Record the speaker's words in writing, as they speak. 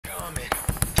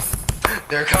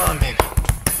They're coming.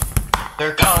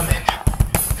 They're coming.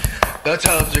 The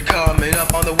Tubs are coming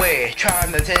up on the way,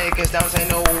 trying to take us down, say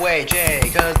no way, Jay,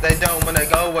 cause they don't wanna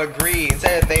go agree,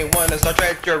 said they wanna start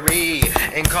treachery,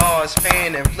 and cause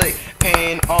pain, inflict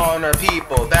pain on our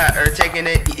people that are taking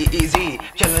it easy,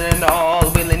 chilling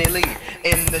all willingly,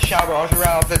 in the shower all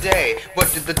throughout the day.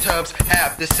 What did the Tubs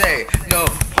have to say? No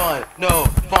fun,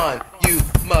 you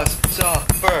must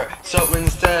suffer. So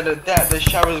instead of that, the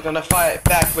shower's gonna fight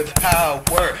back with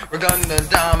power. We're gonna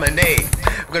dominate,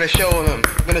 we're gonna show them,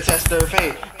 we're gonna test their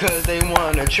fate, cause they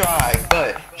wanna try.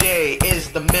 But Jay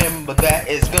is the member that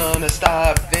is gonna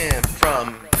stop them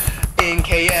from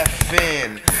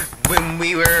NKFing. When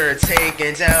we were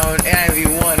taking down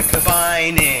everyone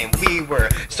combining, we were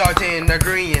starting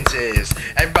agreeances.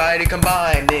 Everybody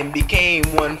combined and became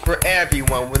one for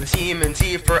everyone, with the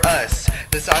TMNT for us,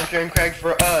 the Sasha and Craig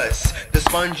for us, the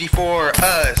Spongy for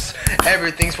us,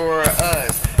 everything's for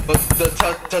us. But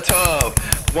the Tub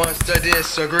wants to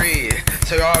disagree,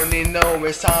 so you already know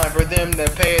it's time for them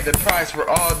to pay the price for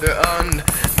all their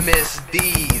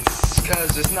misdeeds.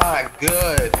 Cause it's not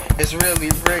good, it's really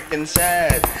freaking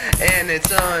sad, and it's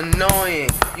annoying.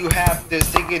 You have to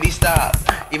stickity stop,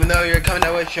 even though you're coming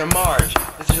out with your march.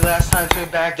 This is your last time to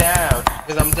back down,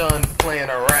 cause I'm done playing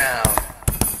around.